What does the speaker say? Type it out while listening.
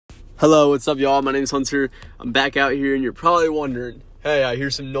Hello, what's up, y'all? My name's Hunter. I'm back out here, and you're probably wondering, hey, I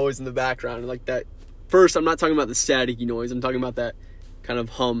hear some noise in the background. Like that. First, I'm not talking about the staticky noise. I'm talking about that kind of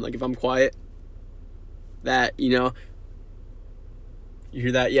hum. Like if I'm quiet, that, you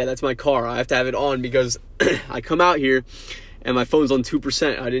hear that? Yeah, that's my car. I have to have it on because I come out here, and my phone's on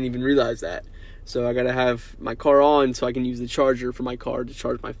 2%. I didn't even realize that. So I got to have my car on so I can use the charger for my car to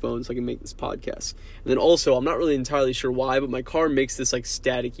charge my phone so I can make this podcast. And then also, I'm not really entirely sure why, but my car makes this like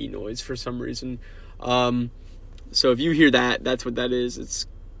staticky noise for some reason. So if you hear that, that's what that is. It's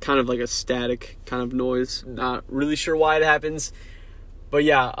kind of like a static kind of noise. Not really sure why it happens. But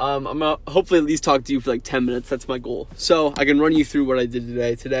yeah, I'm gonna hopefully at least talk to you for like 10 minutes. That's my goal. So I can run you through what I did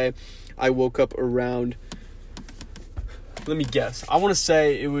today. Today, I woke up around, let me guess. I want to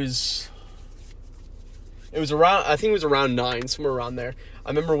say it was around, I think it was around 9, somewhere around there. I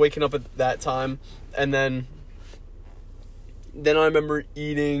remember waking up at that time, and then I remember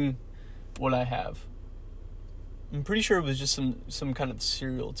eating what I have. I'm pretty sure it was just some kind of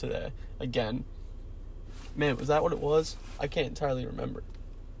cereal today. Again, man, was that what it was? I can't entirely remember.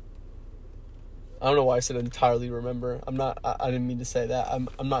 I don't know why I said entirely remember. I didn't mean to say that.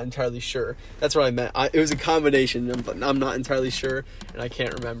 I'm not entirely sure. That's what I meant. It was a combination, but I'm not entirely sure, and I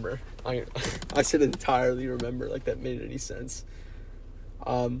can't remember. I said entirely remember, like that made any sense.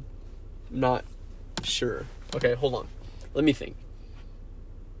 Not sure. Okay, hold on. Let me think.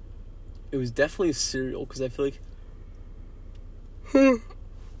 It was definitely a cereal, because I feel like...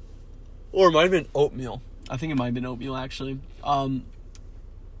 Or it might have been oatmeal. I think it might have been oatmeal, actually. So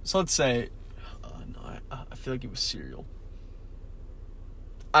let's say... no, I feel like it was cereal.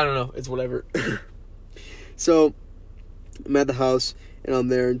 I don't know. It's whatever. So, I'm at the house, and I'm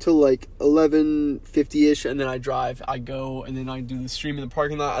there until like 11:50ish, and then I drive. I go, and then I do the stream in the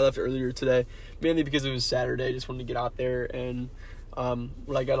parking lot. I left earlier today, mainly because it was Saturday. I just wanted to get out there, and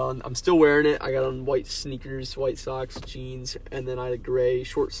what I got on, I'm still wearing it. I got on white sneakers, white socks, jeans, and then I had a gray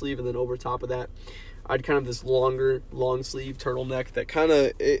short sleeve, and then over top of that, I had kind of this long sleeve turtleneck that kind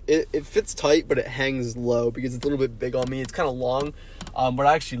of, it fits tight, but it hangs low because it's a little bit big on me. It's kind of long, but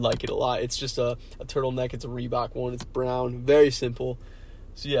I actually like it a lot. It's just a turtleneck. It's a Reebok one. It's brown. Very simple.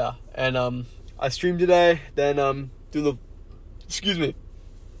 So, yeah. And I streamed today. Then doing the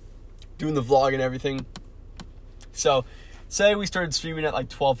vlog and everything. So, say we started streaming at like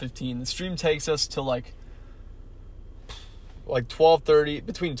 12:15. The stream takes us to like 12:30,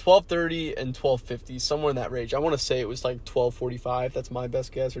 between 12:30 and 12:50, somewhere in that range. I want to say it was like 12:45. That's my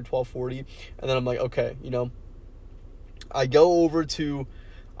best guess, or 12:40. And then I'm like, okay, I go over to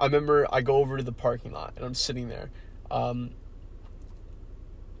the parking lot, and I'm sitting there,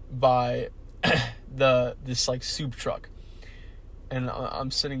 by this like soup truck, and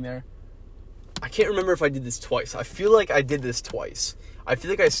I'm sitting there. I can't remember if I did this twice. I feel like I did this twice. I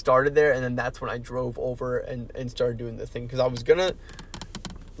feel like I started there, and then that's when I drove over and started doing the thing. Because I was gonna...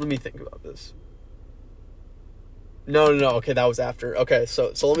 Let me think about this. No. Okay, that was after. Okay,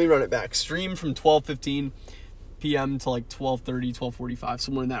 so let me run it back. Stream from 12:15 p.m. to like 12:30, 12:45,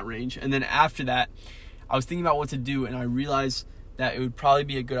 somewhere in that range. And then after that, I was thinking about what to do, and I realized that it would probably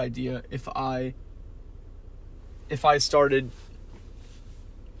be a good idea if I started...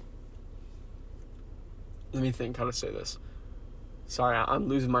 Let me think how to say this. Sorry, I'm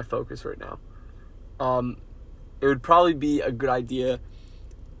losing my focus right now. It would probably be a good idea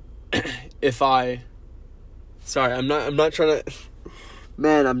if I... Sorry, I'm not trying to...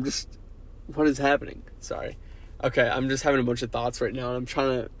 Man, what is happening? Sorry. Okay, I'm just having a bunch of thoughts right now, and I'm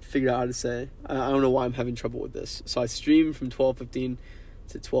trying to figure out how to say. I don't know why I'm having trouble with this. So I streamed from 12:15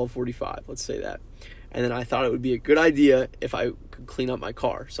 to 12:45, let's say that. And then I thought it would be a good idea if I could clean up my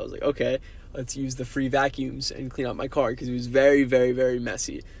car. So I was like, okay, let's use the free vacuums and clean up my car, because it was very, very, very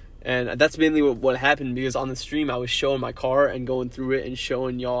messy. And that's mainly what happened, because on the stream I was showing my car and going through it and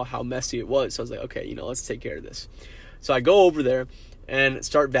showing y'all how messy it was. So I was like, okay, let's take care of this. So I go over there and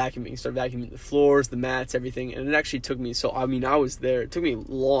start vacuuming the floors, the mats, everything. And it actually took me, I was there. It took me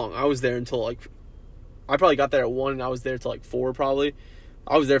long. I was there until I probably got there at 1, and I was there till 4 probably.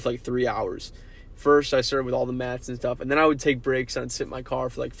 I was there for 3 hours. First, I started with all the mats and stuff, and then I would take breaks, and I'd sit in my car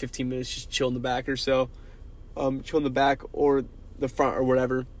for 15 minutes, just chill in the back or so. Chill in the back or the front or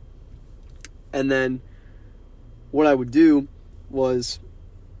whatever. And then what I would do was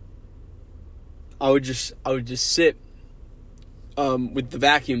I would just sit with the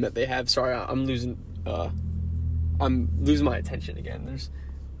vacuum that they have. Sorry, I'm losing my attention again. There's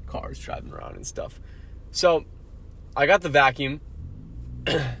cars driving around and stuff. So I got the vacuum.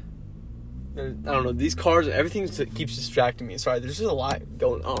 I don't know, these cars, everything keeps distracting me. Sorry, there's just a lot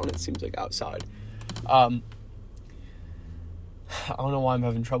going on, it seems like, outside. I don't know why I'm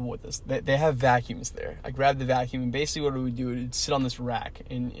having trouble with this. They have vacuums there. I grabbed the vacuum, and basically what it would do, it would sit on this rack,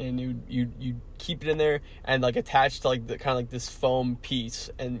 and you'd keep it in there and like attached to like the kind of like this foam piece,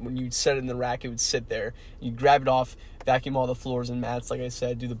 and when you'd set it in the rack, it would sit there. You'd grab it off, vacuum all the floors and mats, like I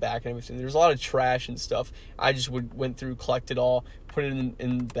said, do the back and everything. There's a lot of trash and stuff. I just went through, collect it all, put it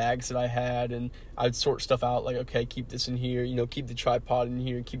in bags that I had, and I'd sort stuff out, like, okay, keep this in here, keep the tripod in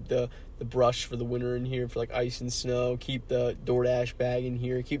here, keep the brush for the winter in here for like ice and snow, keep the DoorDash bag in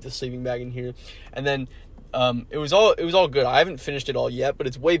here, keep the sleeping bag in here. And then it was all good. I haven't finished it all yet, but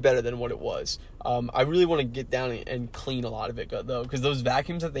it's way better than what it was. I really want to get down and clean a lot of it though, because those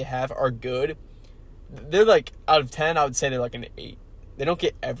vacuums that they have are good. They're like, out of 10, I would say they're like an 8. They don't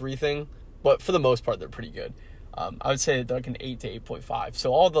get everything, but for the most part, they're pretty good. I would say they're like an 8 to 8.5.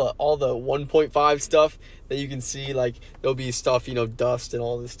 So all the 1.5 stuff that you can see, like there'll be stuff, dust and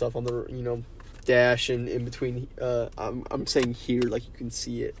all this stuff on the, dash and in between. I'm saying here, like you can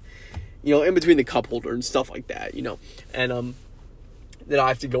see it, in between the cup holder and stuff like that, and then I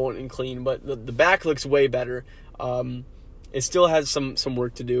have to go in and clean. But the back looks way better. It still has some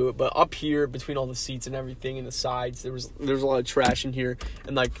work to do, but up here between all the seats and everything and the sides, there's a lot of trash in here.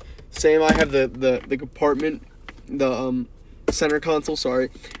 And like, same, I have the compartment, the center console,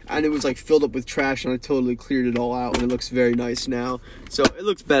 and it was like filled up with trash, and I totally cleared it all out, and it looks very nice now. So it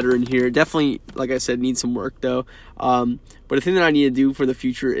looks better in here. Definitely, like I said, needs some work though. But the thing that I need to do for the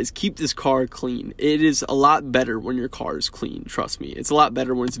future is keep this car clean. It is a lot better when your car is clean, trust me. It's a lot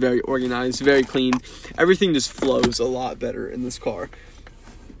better when it's very organized, very clean. Everything just flows a lot better in this car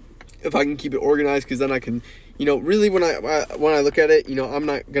if I can keep it organized, because then I can, really when I look at it, I'm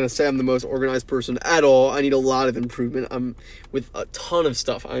not going to say I'm the most organized person at all. I need a lot of improvement. I'm with a ton of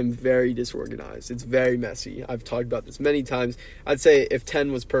stuff. I'm very disorganized. It's very messy. I've talked about this many times. I'd say if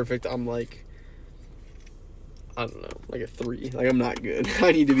 10 was perfect, I'm like, I don't know, like a 3. Like, I'm not good.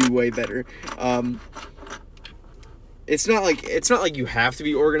 I need to be way better. It's not like you have to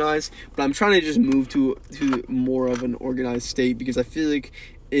be organized, but I'm trying to just move to more of an organized state, because I feel like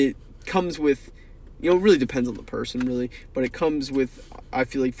it comes with, it really depends on the person, really, but it comes with, I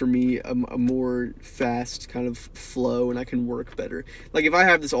feel like for me, a more fast kind of flow, and I can work better. Like, if I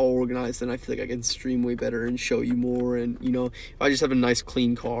have this all organized, then I feel like I can stream way better and show you more, and, if I just have a nice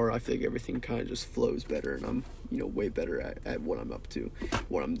clean car, I feel like everything kind of just flows better, and I'm, way better at what I'm up to,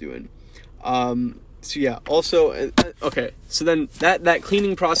 what I'm doing. So yeah, also, okay, so then that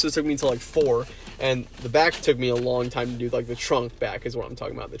cleaning process took me to like 4, and the back took me a long time to do. Like the trunk back is what I'm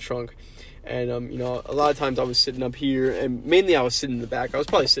talking about, the trunk. And, a lot of times I was sitting up here, and mainly I was sitting in the back. I was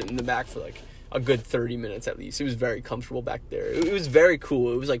probably sitting in the back for like a good 30 minutes at least. It was very comfortable back there. It was very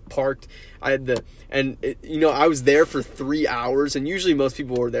cool. It was like parked. I was there for 3 hours, and usually most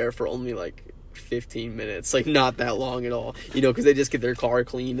people are there for only like 15 minutes, like not that long at all, because they just get their car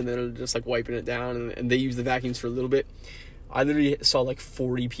cleaned and then they're just like wiping it down, and they use the vacuums for a little bit. I literally saw like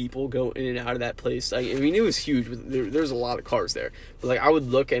 40 people go in and out of that place. I mean, it was huge. There's a lot of cars there, but like I would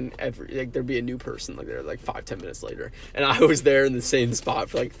look, and there'd be a new person like there like 5-10 minutes later, and I was there in the same spot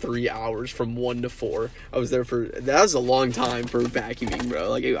for like 3 hours from 1 to 4. I was there that was a long time for vacuuming, bro.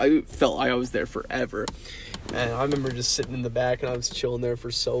 Like I felt like I was there forever, and I remember just sitting in the back, and I was chilling there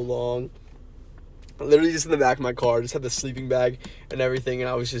for so long. Literally just in the back of my car, just had the sleeping bag and everything, and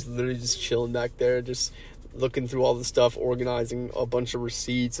I was just literally just chilling back there, just looking through all the stuff, organizing a bunch of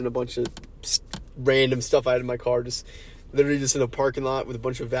receipts and a bunch of random stuff I had in my car, just literally just in a parking lot with a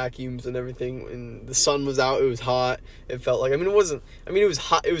bunch of vacuums and everything. And the sun was out, it was hot. It felt like, it was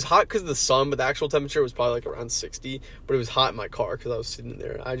hot because of the sun, but the actual temperature was probably like around 60, but it was hot in my car because I was sitting in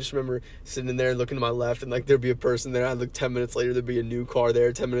there. I just remember sitting in there looking to my left, and like there'd be a person there. I'd look 10 minutes later, there'd be a new car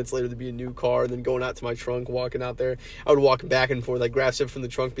there. 10 minutes later, there'd be a new car, and then going out to my trunk, walking out there. I would walk back and forth, like grab stuff from the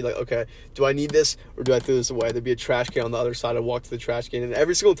trunk, be like, okay, do I need this or do I throw this away? There'd be a trash can on the other side. I'd walk to the trash can, and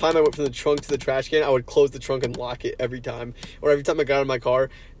every single time I went from the trunk to the trash can, I would close the trunk and lock it every time. Or every time I got out of my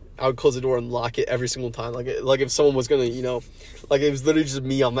car, I would close the door and lock it every single time. Like if someone was gonna, like it was literally just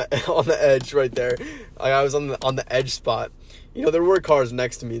me on the edge right there. Like I was on the edge spot. There were cars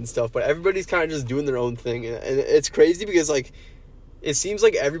next to me and stuff, but everybody's kind of just doing their own thing, and it's crazy because like it seems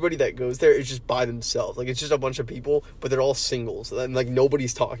like everybody that goes there is just by themselves. Like it's just a bunch of people, but they're all singles, and like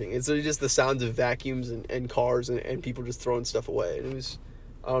nobody's talking. It's literally just the sounds of vacuums and cars and people just throwing stuff away. And it was,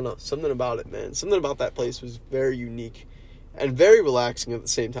 I don't know, something about it, man. Something about that place was very unique and very relaxing at the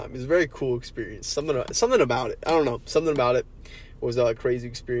same time. It was a very cool experience. Something about it. I don't know. Something about it was a crazy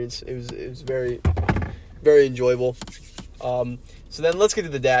experience. It was very, very enjoyable. So then let's get to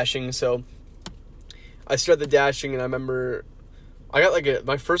the dashing. So I started the dashing, and I remember I got like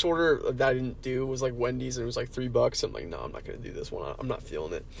my first order that I didn't do was like Wendy's, and it was like $3. I'm like, no, I'm not gonna do this one. I'm not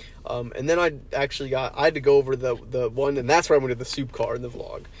feeling it. And then I had to go over the one, and that's where I went to the soup car in the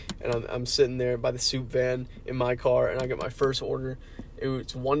vlog. And I'm sitting there by the soup van in my car, and I got my first order. It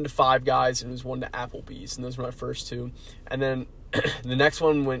was 1 to 5 Guys, and it was 1 to Applebee's, and those were my first 2. And then the next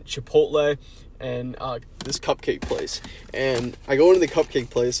one went Chipotle and this cupcake place. And I go into the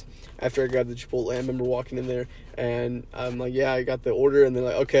cupcake place after I grabbed the Chipotle. I remember walking in there, and I'm like, yeah, I got the order. And they're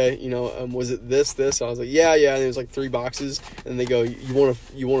like, okay, was it this? And I was like, yeah. And it was like 3 boxes. And they go, you want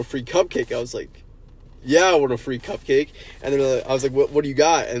a free cupcake? I was like, yeah, I want a free cupcake. And then I was like, what do you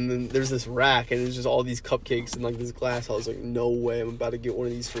got? And then there's this rack, and it's just all these cupcakes in like this glass. I was like, no way, I'm about to get one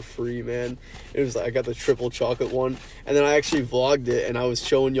of these for free, man. It was like, I got the triple chocolate one. And then I actually vlogged it, and I was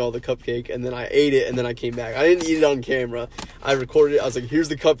showing y'all the cupcake, and then I ate it, and then I came back. I didn't eat it on camera. I recorded it. I was like, here's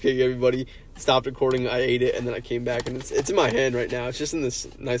the cupcake, everybody. Stopped recording, I ate it, and then I came back, and it's in my hand right now. It's just in this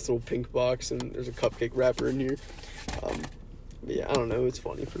nice little pink box, and there's a cupcake wrapper in here. But yeah, I don't know, it's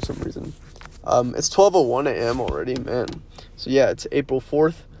funny for some reason. It's 12:01 a.m. already, man. So yeah, it's April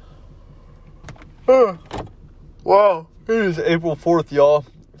 4th. Wow, it is April 4th, y'all.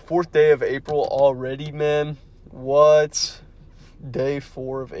 4th day of April already, man. What? Day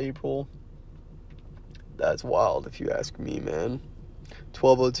 4 of April. That's wild if you ask me, man.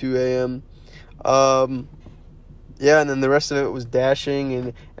 12:02 a.m. Yeah, and then the rest of it was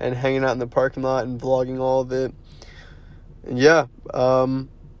dashing and hanging out in the parking lot and vlogging all of it. And yeah,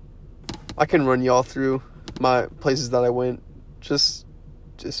 I can run y'all through my places that I went just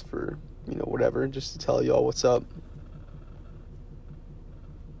for, whatever, just to tell y'all what's up.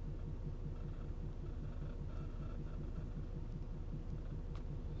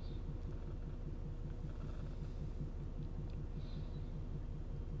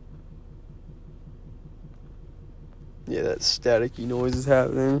 Yeah, that staticky noise is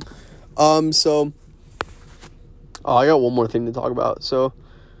happening. So I got one more thing to talk about. So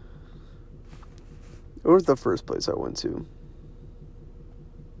where was the first place I went to?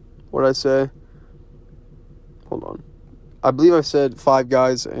 What did I say? Hold on. I believe I said 5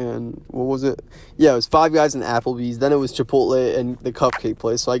 Guys and what was it? Yeah, it was 5 Guys and Applebee's. Then it was Chipotle and the cupcake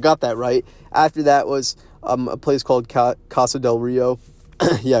place. So I got that right. After that was a place called Casa del Rio.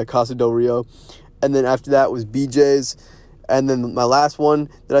 Yeah, Casa del Rio. And then after that was BJ's. And then my last one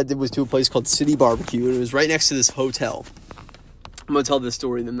that I did was to a place called City Barbecue. And it was right next to this hotel. I'm going to tell this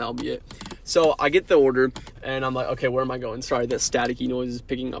story, and then that'll be it. So I get the order, and I'm like, okay, where am I going? Sorry, that staticky noise is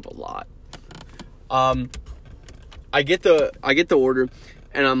picking up a lot. I get the order,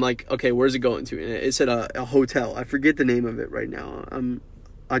 and I'm like, okay, where's it going to? And it said a hotel. I forget the name of it right now.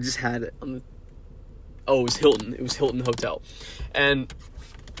 I just had it on the... Oh, it was Hilton. It was Hilton Hotel. And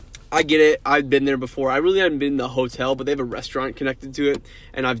I get it. I've been there before. I really haven't been in the hotel, but they have a restaurant connected to it,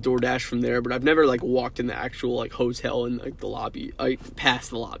 and I've DoorDashed from there, but I've never, walked in the actual, hotel in, the lobby.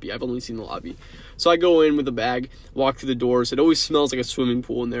 Past the lobby. I've only seen the lobby. So I go in with a bag, walk through the doors. It always smells like a swimming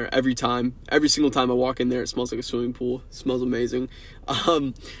pool in there every time. Every single time I walk in there, it smells like a swimming pool. It smells amazing.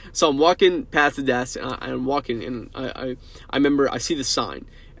 So I'm walking past the desk, and I'm walking, and I remember I see the sign.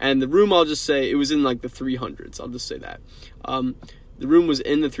 And the room, I'll just say, it was in, the 300s. I'll just say that. The room was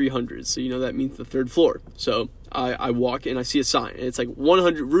in the 300s, so that means the 3rd floor. So I walk and I see a sign, and it's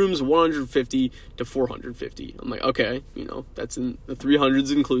 100 rooms, 150 to 450. I'm like, okay, that's in the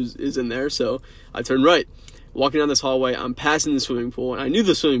 300s is in there. So I turn right, walking down this hallway. I'm passing the swimming pool, and I knew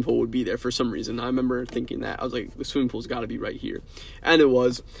the swimming pool would be there for some reason. I remember thinking that. I was like, the swimming pool's got to be right here, and it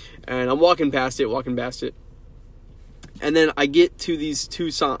was. And I'm walking past it, and then I get to these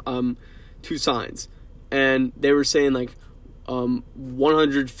two signs, and they were saying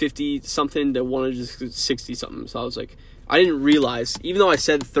 150 something to 160 something. So I was like, I didn't realize, even though I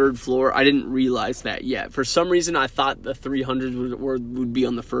said 3rd floor, I didn't realize that yet. For some reason, I thought the 300s would be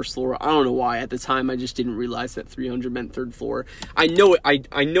on the 1st floor. I don't know why. At the time, I just didn't realize that 300 meant 3rd floor. I know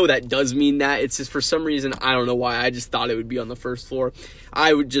I know that does mean that. It's just for some reason, I don't know why. I just thought it would be on the 1st floor.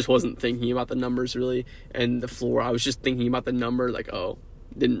 I just wasn't thinking about the numbers really and the floor. I was just thinking about the number,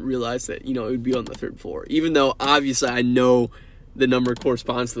 didn't realize that, it would be on the 3rd floor. Even though, obviously, I know the number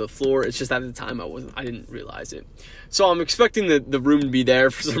corresponds to the floor. It's just at the time I didn't realize it. So I'm expecting the room to be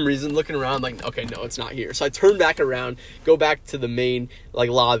there for some reason, looking around okay, no, it's not here. So I turn back around, go back to the main,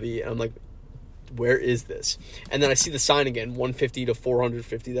 lobby, and I'm like, where is this? And then I see the sign again, 150 to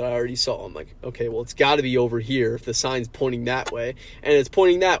 450 that I already saw. I'm like, okay, well, it's got to be over here if the sign's pointing that way, and it's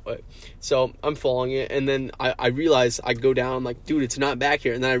pointing that way. So I'm following it, and then I realize I go down, I'm like, dude, it's not back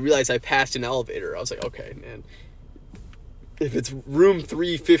here. And then I realize I passed an elevator. I was like, okay, man, if it's room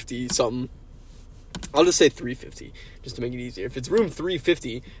 350 something, I'll just say 350, just to make it easier. If it's room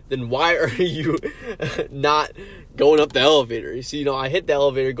 350, then why are you not going up the elevator? You see, you know, I hit the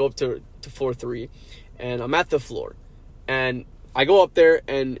elevator, go up to floor 3, and I'm at the floor. And I go up there,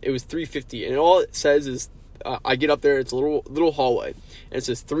 and it was 350. And all it says is, I get up there, it's a little hallway. And it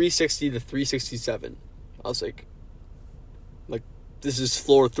says 360 to 367. I was like, this is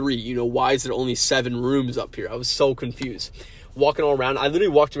floor 3. You know, why is there only 7 rooms up here? I was so confused. Walking all around, I literally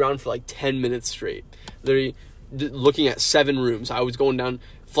walked around for like 10 minutes straight. Literally looking at 7 rooms. I was going down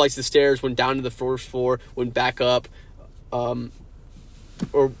flights of stairs, went down to the first floor, went back up. I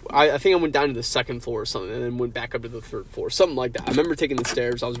think I went down to the second floor or something, and then went back up to the third floor. Something like that. I remember taking the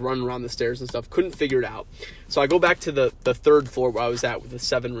stairs. I was running around the stairs and stuff. Couldn't figure it out. So I go back to the third floor where I was at with the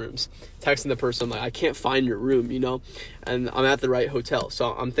 7 rooms. Texting the person, I'm like, I can't find your room, you know? And I'm at the right hotel.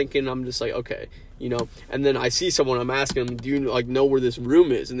 So I'm thinking, I'm just like, okay, you know? And then I see someone, I'm asking them, do you like know where this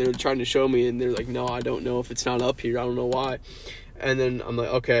room is? And they're trying to show me, and they're like, no, I don't know if it's not up here. I don't know why. And then I'm like,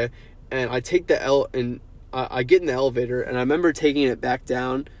 okay. And I take I get in the elevator, and I remember taking it back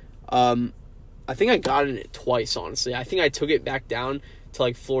down. I think I got in it twice, honestly. I think I took it back down to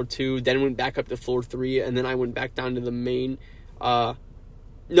like floor 2, then went back up to floor 3, and then I went back down to the main. I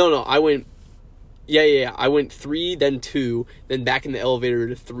went 3, then 2, then back in the elevator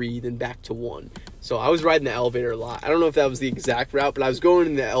to 3, then back to 1. So I was riding the elevator a lot. I don't know if that was the exact route, but I was going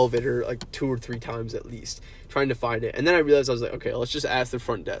in the elevator like 2 or 3 times at least, trying to find it. And then I realized, I was like, okay, let's just ask the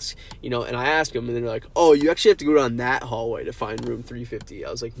front desk, you know? And I asked them, and they're like, oh, you actually have to go down that hallway to find room 350. I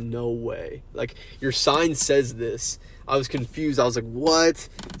was like, no way. Like, your sign says this. I was confused. I was like, what?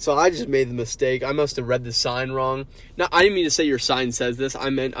 So I just made the mistake. I must have read the sign wrong. Now, I didn't mean to say your sign says this. I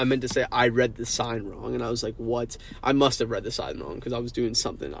meant to say I read the sign wrong. And I was like, what? I must have read the sign wrong because I was doing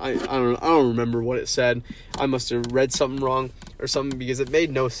something. I don't remember what it said. I must have read something wrong or something because it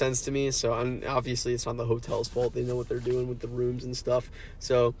made no sense to me. So obviously it's not the hotel's fault. They know what they're doing with the rooms and stuff.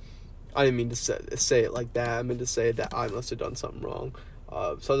 So I didn't mean to say it like that. I meant to say that I must have done something wrong. So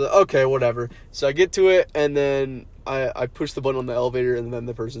I was like, okay, whatever. So I get to it, and then I push the button on the elevator, and then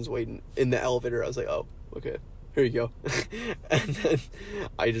the person's waiting in the elevator. I was like, oh, okay, here you go. And then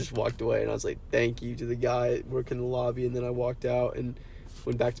I just walked away, and I was like, thank you to the guy working in the lobby, and then I walked out and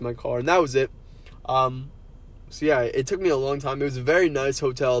went back to my car, and that was it. So yeah, it took me a long time. It was a very nice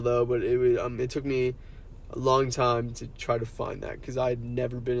hotel, though, but it took me a long time to try to find that because I had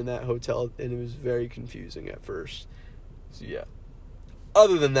never been in that hotel, and it was very confusing at first. So yeah.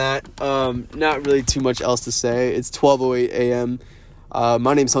 Other than that, not really too much else to say. It's 12:08 a.m.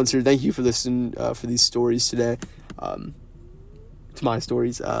 My name's Hunter. Thank you for listening for these stories today. It's my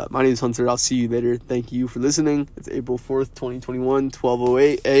stories. My name's Hunter. I'll see you later. Thank you for listening. It's April 4th, 2021,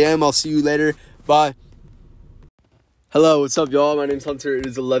 12:08 a.m. I'll see you later. Bye. Hello, what's up, y'all? My name's Hunter. It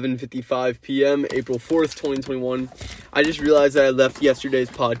is 11:55 p.m., April 4th, 2021. I just realized that I left yesterday's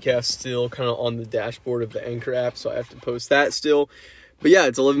podcast still kind of on the dashboard of the Anchor app, so I have to post that still. But yeah,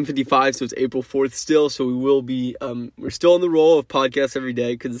 it's 11:55, so it's April 4th still, so we will be, we're still on the roll of podcasts every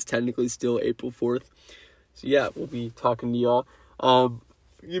day, because it's technically still April 4th. So yeah, we'll be talking to y'all.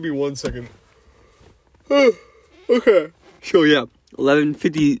 Give me 1 second. Okay. So yeah,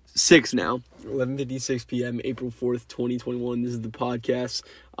 11:56 now. 11:56 p.m., April 4th, 2021. This is the podcast.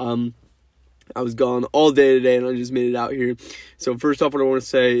 I was gone all day today, and I just made it out here. So first off, what I want to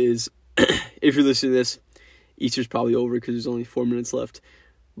say is, if you're listening to this, Easter's probably over because there's only 4 minutes left.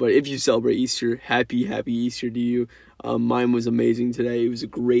 But if you celebrate Easter, happy Easter to you. Mine was amazing today. It was a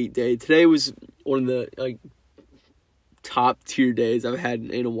great day. Today was one of the top tier days I've had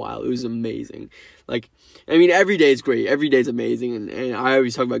in a while. It was amazing. Every day is great. Every day is amazing. And I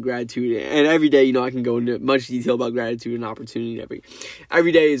always talk about gratitude. And every day, I can go into much detail about gratitude and opportunity.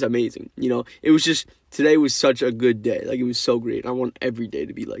 Every day is amazing. It was just, today was such a good day. It was so great. I want every day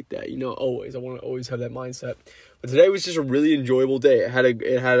to be like that. Always. I want to always have that mindset. But today was just a really enjoyable day. It had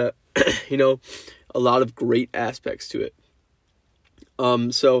a a lot of great aspects to it.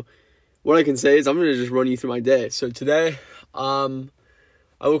 So what I can say is I'm going to just run you through my day. So today, I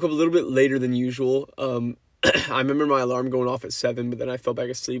woke up a little bit later than usual. I remember my alarm going off at 7, but then I fell back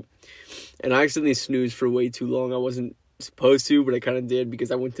asleep. And I accidentally snoozed for way too long. I wasn't supposed to, but I kind of did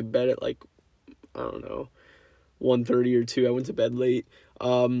because I went to bed at 1:30 or 2. I went to bed late.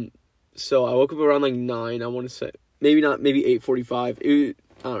 So I woke up around 9, I want to say. Maybe 8:45.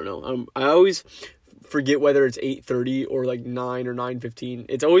 I don't know. I always forget whether it's 8:30 or 9 or 9:15.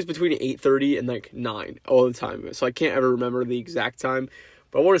 It's always between 8:30 and 9 all the time. So I can't ever remember the exact time.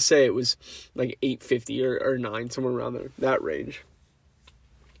 But I want to say it was 8:50 or 9, somewhere around there, that range.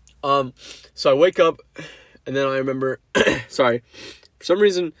 So I wake up, and then I remember, sorry, for some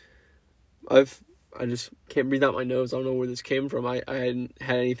reason, I've I just can't breathe out my nose. I don't know where this came from. I hadn't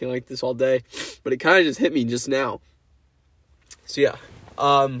had anything like this all day, but it kind of just hit me just now. So yeah,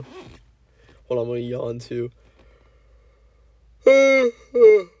 hold on, I'm gonna yawn too.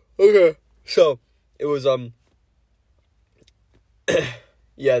 Okay, so it was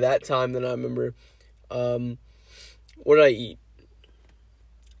yeah, that time that I remember. What did I eat?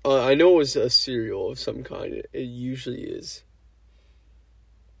 I know it was a cereal of some kind. It usually is.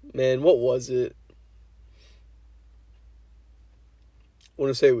 Man, what was it? I want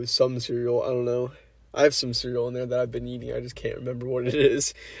to say it was some cereal. I don't know. I have some cereal in there that I've been eating. I just can't remember what it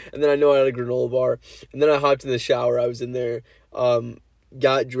is. And then I know I had a granola bar. And then I hopped in the shower. I was in there.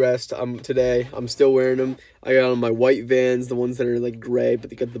 Got dressed. Today. I'm still wearing them. I got on my white Vans, the ones that are like gray, but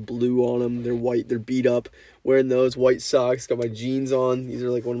they got the blue on them. They're white. They're beat up. Wearing those white socks. Got my jeans on. These are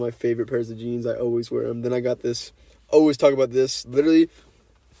like one of my favorite pairs of jeans. I always wear them. Then I got this. Always talk about this. Literally,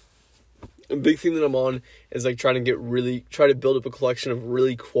 a big thing that I'm on is like try to build up a collection of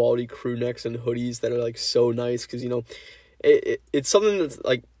really quality crew necks and hoodies that are like so nice, because it's something that's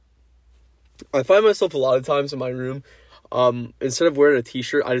like, I find myself a lot of times in my room, instead of wearing a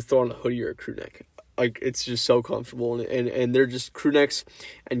t-shirt, I just throw on a hoodie or a crew neck. Like, it's just so comfortable, and they're just, crew necks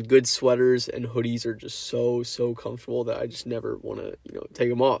and good sweaters and hoodies are just so comfortable that I just never want to, take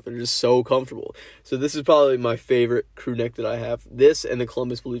them off. They're just so comfortable. So this is probably my favorite crew neck that I have. This and the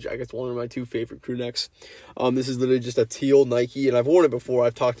Columbus Blue Jackets, one of my two favorite crew necks. This is literally just a teal Nike, and I've worn it before.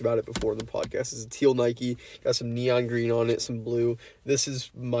 I've talked about it before in the podcast. It's a teal Nike, got some neon green on it, some blue. This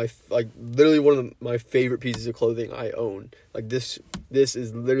is literally one of my favorite pieces of clothing I own. Like, this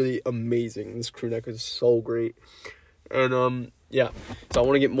is literally amazing. This crew neck is so great. And, yeah. So I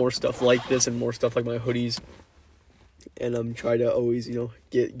want to get more stuff like this and more stuff like my hoodies. And try to always,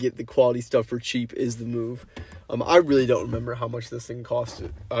 get the quality stuff for cheap is the move. I really don't remember how much this thing cost.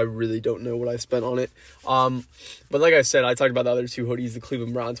 I really don't know what I spent on it. But like I said, I talked about the other two hoodies, the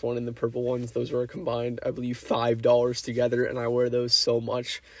Cleveland Browns one and the purple ones. Those were combined, I believe, $5 together, and I wear those so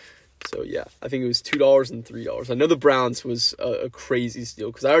much. So, yeah, I think it was $2 and $3. I know the Browns was a crazy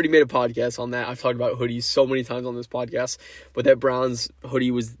steal, because I already made a podcast on that. I've talked about hoodies so many times on this podcast, but that Browns hoodie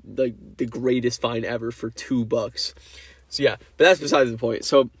was like the greatest find ever for $2. So, yeah, but that's besides the point.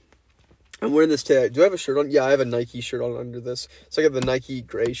 So, I'm wearing this today. Do I have a shirt on? Yeah, I have a Nike shirt on under this. So, I got the Nike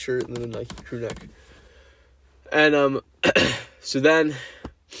gray shirt and then the Nike crew neck. And, so then,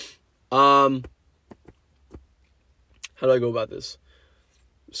 how do I go about this?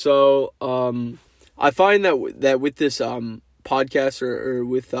 So, I find that with this, podcast or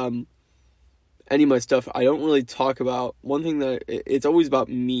with, any of my stuff, I don't really talk about one thing that it's always about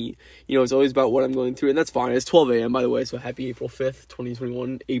me. It's always about what I'm going through, and that's fine. It's 12 a.m., by the way, so happy April 5th,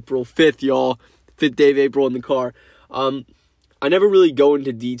 2021, April 5th, y'all. 5th day of April in the car. I never really go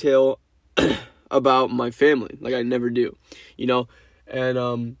into detail about my family. Like, I never do,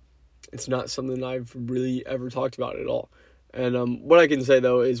 and, it's not something I've really ever talked about at all. And what I can say,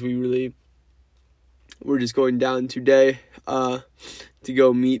 though, is we're just going down today to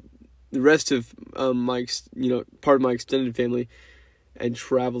go meet the rest of my, part of my extended family and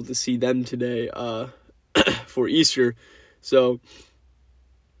travel to see them today for Easter. So,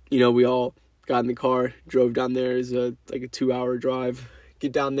 we all got in the car, drove down there. It's a 2-hour drive.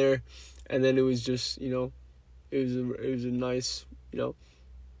 Get down there, and then it was just, it was a nice,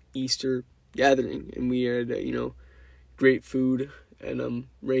 Easter gathering, and we had, great food, and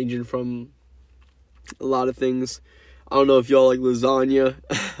ranging from a lot of things. I don't know if y'all like lasagna,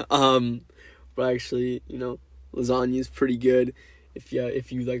 but actually, lasagna is pretty good if you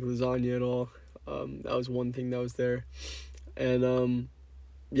like lasagna at all. That was one thing that was there, and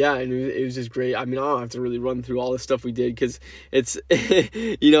yeah, and it was just great. I mean, I don't have to really run through all the stuff we did, because it's,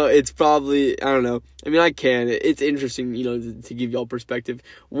 it's probably, I don't know. I mean, I can. It's interesting, to give y'all perspective.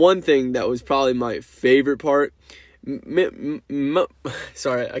 One thing that was probably my favorite part,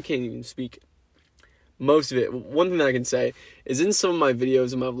 sorry, I can't even speak. Most of it, one thing that I can say is in some of my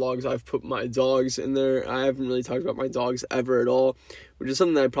videos and my vlogs, I've put my dogs in there. I haven't really talked about my dogs ever at all, which is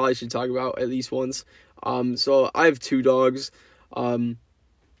something that I probably should talk about at least once. So I have 2 dogs, that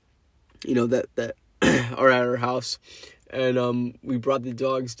are at our house, and we brought the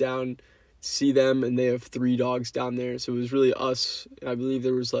dogs down to see them, and they have 3 dogs down there. So it was really us. I believe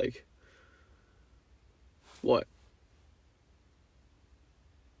there was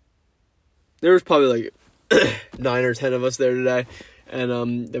there was probably 9 or 10 of us there today,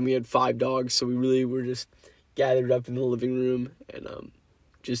 and then we had 5 dogs, so we really were just gathered up in the living room and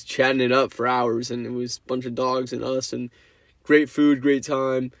just chatting it up for hours, and it was a bunch of dogs and us, and great food, great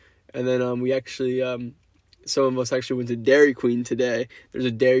time. And then we actually, some of us actually went to Dairy Queen today. There's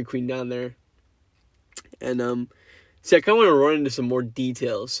a Dairy Queen down there, And see, I kind of want to run into some more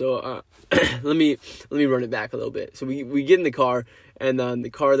details. So let me run it back a little bit. So we get in the car, and the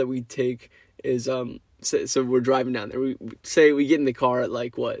car that we take is so we're driving down there. We say we get in the car at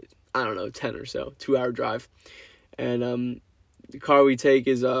like what, I don't know, 10 or so, 2-hour drive, and the car we take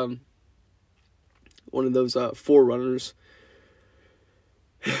is one of those 4Runners.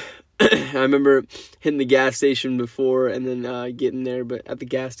 I remember hitting the gas station before and then getting there, but at the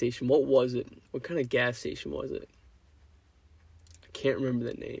gas station, what was it? What kind of gas station was it? I can't remember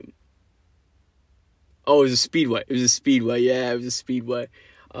the name. Oh, it was a Speedway. It was a Speedway. Yeah, it was a Speedway.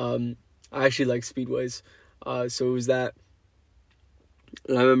 I actually like Speedways. So it was that.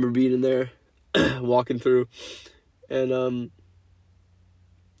 And I remember being in there, walking through, and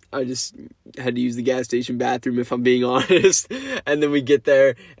I just had to use the gas station bathroom, if I'm being honest. And then we get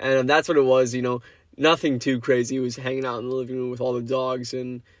there, and that's what it was, nothing too crazy. It was hanging out in the living room with all the dogs,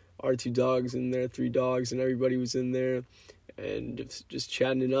 and our 2 dogs, and their 3 dogs, and everybody was in there, and just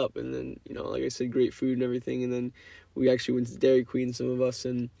chatting it up. And then, like I said, great food and everything. And then we actually went to Dairy Queen, some of us,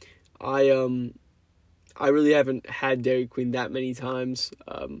 and I really haven't had Dairy Queen that many times,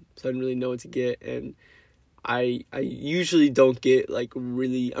 so I didn't really know what to get. And I usually don't get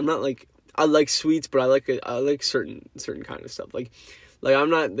really. I'm not I like sweets, but I like certain kind of stuff. Like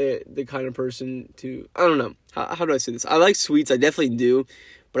I'm not the kind of person to, I don't know, how do I say this? I like sweets, I definitely do,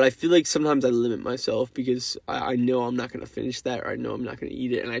 but I feel like sometimes I limit myself because I know I'm not gonna finish that, or I know I'm not gonna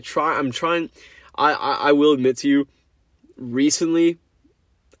eat it, and I'm trying. I will admit to you, recently,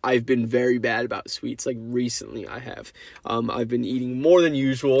 I've been very bad about sweets. Recently I have. I've been eating more than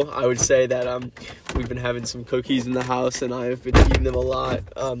usual. I would say that we've been having some cookies in the house, and I've been eating them a lot.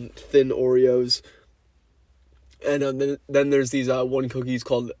 Thin Oreos. And then there's these one cookies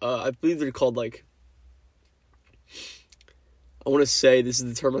called, I believe they're called I want to say, this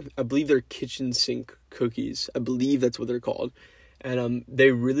is the term, I believe they're kitchen sink cookies. I believe that's what they're called. And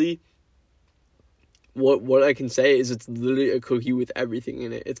they really... What I can say is it's literally a cookie with everything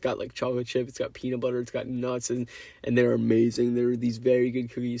in it. It's got chocolate chip, it's got peanut butter, it's got nuts, and they're amazing. They're these very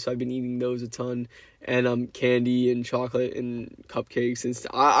good cookies, so I've been eating those a ton. And candy and chocolate and cupcakes and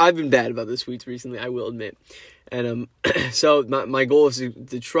stuff. I've been bad about the sweets recently, I will admit. And so my goal is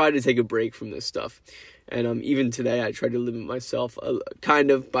to try to take a break from this stuff. And even today I tried to limit myself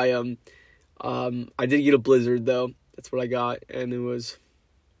kind of by I did get a Blizzard though. That's what I got, and it was...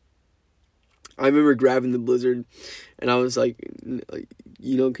 I remember grabbing the Blizzard, and I was like, can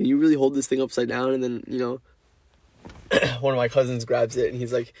you really hold this thing upside down? And then, one of my cousins grabs it, and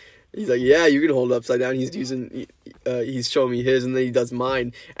he's like, yeah, you can hold it upside down. He's showing me his, and then he does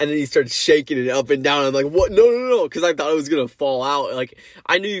mine, and then he starts shaking it up and down. I'm like, what? No, because I thought it was gonna fall out.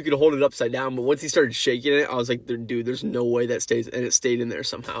 I knew you could hold it upside down, but once he started shaking it, I was like, dude, there's no way that stays, and it stayed in there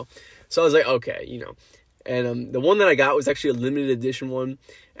somehow. So I was like, okay, And the one that I got was actually a limited edition one.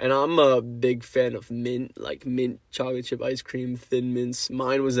 And I'm a big fan of mint, mint chocolate chip ice cream, Thin Mints.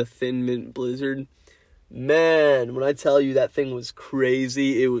 Mine was a Thin Mint Blizzard. Man, when I tell you that thing was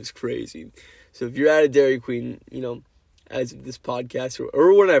crazy, it was crazy. So if you're at a Dairy Queen, as of this podcast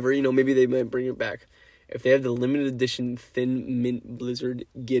or whatever, maybe they might bring it back. If they have the limited edition Thin Mint Blizzard,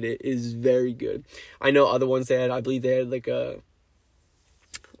 get it. It is very good. I know other ones they had, I believe they had the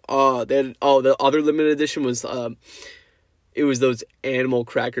other limited edition was, it was those animal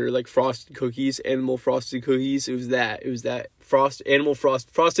cracker, frosted cookies, animal frosted cookies. It was that frosted animal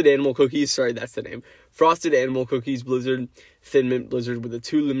cookies. Sorry, that's the name. Frosted animal cookies Blizzard, Thin Mint Blizzard with the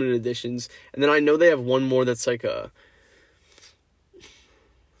 2 limited editions. And then I know they have one more that's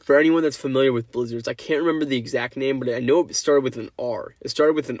for anyone that's familiar with Blizzards, I can't remember the exact name, but I know it started with an R. It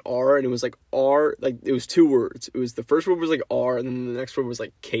started with an R, and it was R, it was 2 words. It was, the first word was R, and then the next word was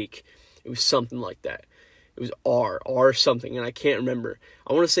cake. It was something like that. It was R something, and I can't remember.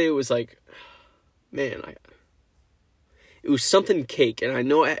 I want to say it was it was something cake, and I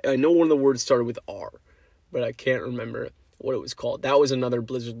know one of the words started with R, but I can't remember what it was called. That was another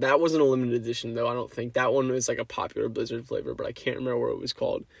Blizzard. That wasn't a limited edition, though, I don't think. That one was a popular Blizzard flavor, but I can't remember what it was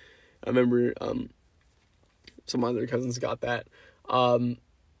called. I remember some other cousins got that. But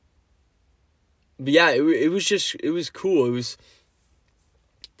yeah, it was cool.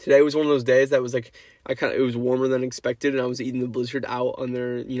 Today was one of those days that was it was warmer than expected, and I was eating the Blizzard out on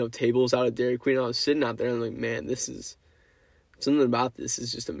their, tables out at Dairy Queen. I was sitting out there, and I'm like, man, something about this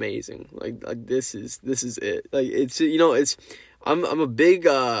is just amazing. This is it. It's, I'm a big,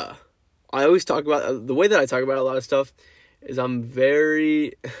 I always talk about, the way that I talk about a lot of stuff is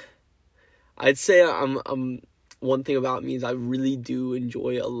I'd say one thing about me is I really do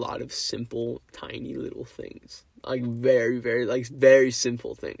enjoy a lot of simple, tiny little things. Like, very, very, like, very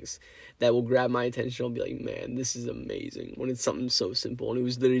simple things that will grab my attention. I'll be like, man, this is amazing. When it's something so simple. And it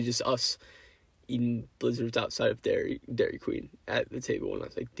was literally just us eating blizzards outside of Dairy Queen at the table. And I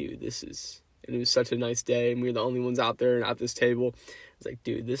was like, dude, this is... And it was such a nice day, and we were the only ones out there and at this table. I was like,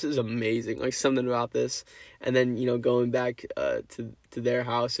 dude, this is amazing. Like, something about this. And then, you know, going back to their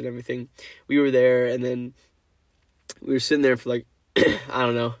house and everything, we were there, and then we were sitting there for, like, I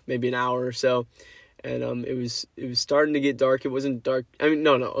don't know, maybe an hour or so. And it was starting to get dark. It wasn't dark. I mean,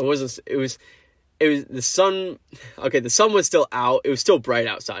 no, it wasn't. It was the sun. Okay, the sun was still out. It was still bright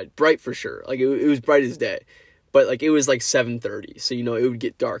outside. Bright for sure. Like, it was bright as day. But, like, it was, like, 7:30, so, you know, it would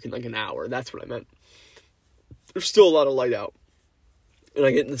get dark in, like, an hour. That's what I meant. There's still a lot of light out. And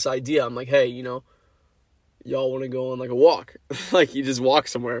I get this idea. I'm like, hey, you know, y'all want to go on, like, a walk? Like, you just walk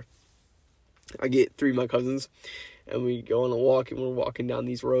somewhere. I get 3 of my cousins, and we go on a walk, and we're walking down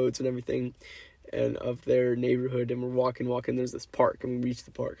these roads and everything, and of their neighborhood, and we're walking, there's this park, and we reach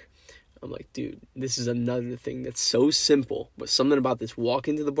the park. I'm like, dude, this is another thing that's so simple, but something about this walk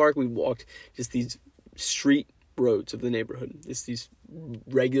into the park, we walked just these street roads of the neighborhood. It's these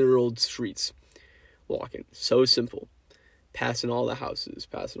regular old streets. Walking. So simple. Passing all the houses,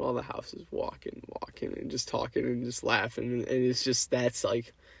 walking, and just talking and just laughing. And it's just, that's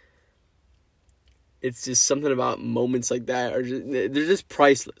like, it's just something about moments like that they're just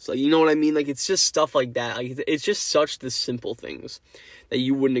priceless. Like, you know what I mean? Like, it's just stuff like that. Like, it's just such the simple things that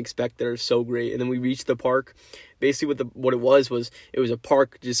you wouldn't expect that are so great. And then we reached the park. Basically, what it was it was a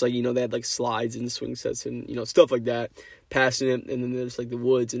park, just like, you know, they had like slides and swing sets and, you know, stuff like that, passing it, and then there's like the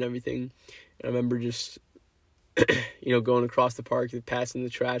woods and everything. And I remember just, you know, going across the park, passing the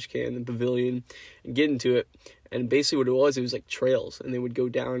trash can, the pavilion, and getting to it. And basically what it was like trails, and they would go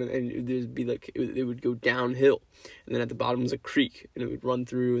down, and there'd be like, it would go downhill, and then at the bottom was a creek, and it would run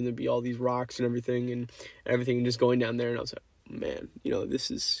through, and there'd be all these rocks and everything, and just going down there. And I was like, man, you know, this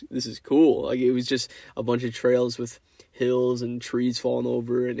is cool. Like, it was just a bunch of trails with hills and trees falling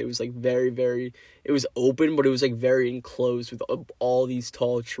over, and it was like very, very, it was open, but it was like very enclosed with all these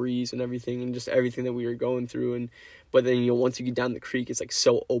tall trees and everything, and just everything that we were going through. And but then, you know, once you get down the creek, it's like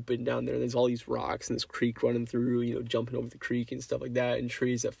so open down there. There's all these rocks and this creek running through, you know, jumping over the creek and stuff like that, and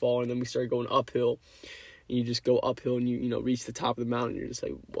trees that fall. And then we started going uphill, and you just go uphill, and you know, reach the top of the mountain. You're just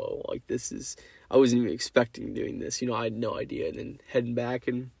like, whoa, like, this is, I wasn't even expecting doing this. You know, I had no idea. And then heading back,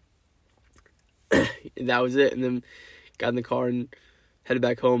 and that was it. And then got in the car and headed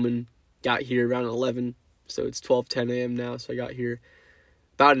back home, and got here around 11. So it's 12:10 a.m. now. So I got here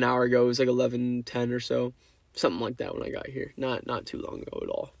about an hour ago. It was like 11:10 or so, something like that when I got here. Not too long ago at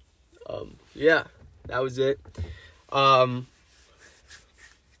all. Yeah, that was it.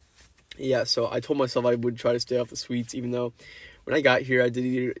 Yeah, so I told myself I would try to stay off the sweets, even though when I got here, I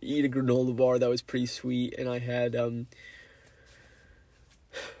did eat a granola bar that was pretty sweet, and I had a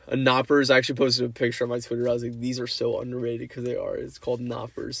Knoppers. I actually posted a picture on my Twitter. I was like, these are so underrated, because they are. It's called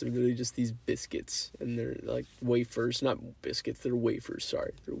Knoppers. They're really just these biscuits, and they're like wafers, not biscuits. They're wafers.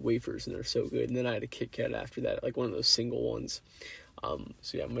 Sorry, they're wafers, and they're so good. And then I had a Kit Kat after that, like one of those single ones.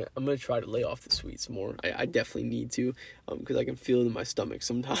 So yeah, I'm gonna try to lay off the sweets more. I definitely need to, because I can feel it in my stomach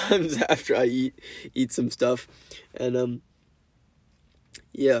sometimes after I eat some stuff, and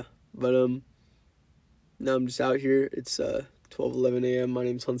yeah, but now I'm just out here. It's 12:11 a.m. My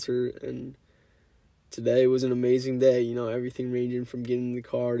name's Hunter, and today was an amazing day. You know, everything ranging from getting in the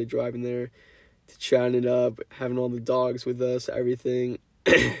car to driving there to chatting it up, having all the dogs with us, everything.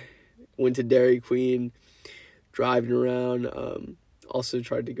 Went to Dairy Queen, driving around. Also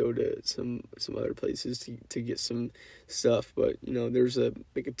tried to go to some other places to get some stuff, but you know, there's a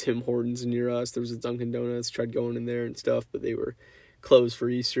Tim Hortons near us. There was a Dunkin' Donuts. Tried going in there and stuff, but they were closed for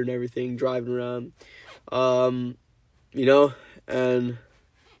Easter and everything. Driving around, you know, and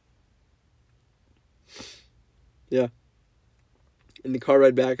yeah. In the car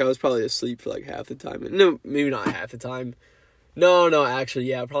ride back, I was probably asleep for like half the time. No, maybe not half the time. No, actually,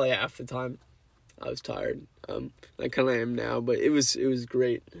 yeah, probably half the time. I was tired. I kind of am now, but it was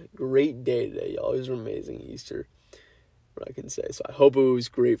great day today, y'all. It was an amazing Easter, what I can say. So I hope it was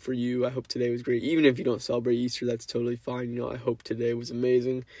great for you. I hope today was great. Even if you don't celebrate Easter, that's totally fine. You know, I hope today was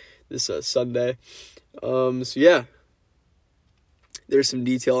amazing, this Sunday. So yeah, there's some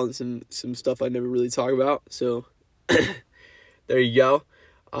detail and some stuff I never really talk about. So there you go.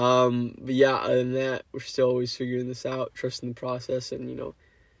 But yeah, other than that, we're still always figuring this out, trusting the process, and you know,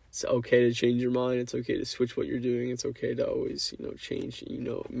 it's okay to change your mind. It's okay to switch what you're doing. It's okay to always, you know, change, you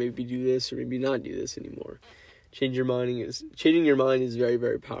know, maybe do this or maybe not do this anymore. changing your mind is very,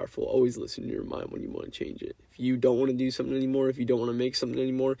 very powerful. Always listen to your mind when you want to change it. If you don't want to do something anymore, if you don't want to make something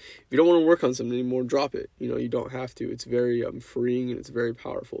anymore, if you don't want to work on something anymore, drop it. You don't have to. It's very freeing, and it's very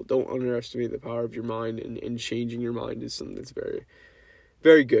powerful. Don't underestimate the power of your mind, and changing your mind is something that's very,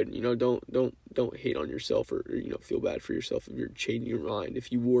 very good. Don't hate on yourself or feel bad for yourself if you're changing your mind.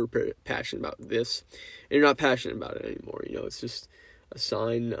 If you were passionate about this and you're not passionate about it anymore, it's just a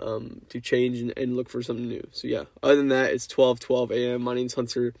sign to change and look for something new. So yeah, other than that, it's 12:12 a.m. My name's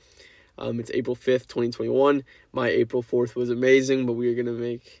Hunter. It's April 5th, 2021. My April 4th was amazing, but we are going to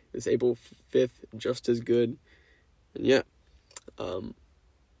make this April 5th just as good. And yeah,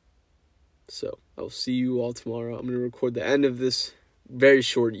 so I'll see you all tomorrow. I'm going to record the end of this very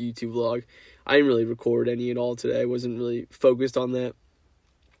short YouTube vlog. I didn't really record any at all today. I wasn't really focused on that.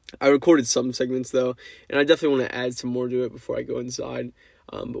 I recorded some segments though, and I definitely want to add some more to it before I go inside.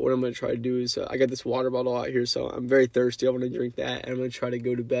 But what I'm going to try to do is, I got this water bottle out here, so I'm very thirsty. I want to drink that, and I'm going to try to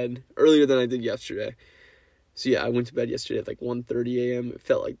go to bed earlier than I did yesterday. So yeah, I went to bed yesterday at like 1:30 a.m. It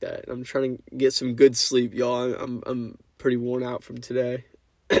felt like that. I'm trying to get some good sleep, y'all. I'm pretty worn out from today.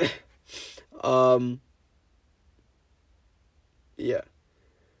 Yeah.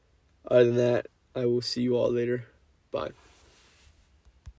 Other than that, I will see you all later. Bye.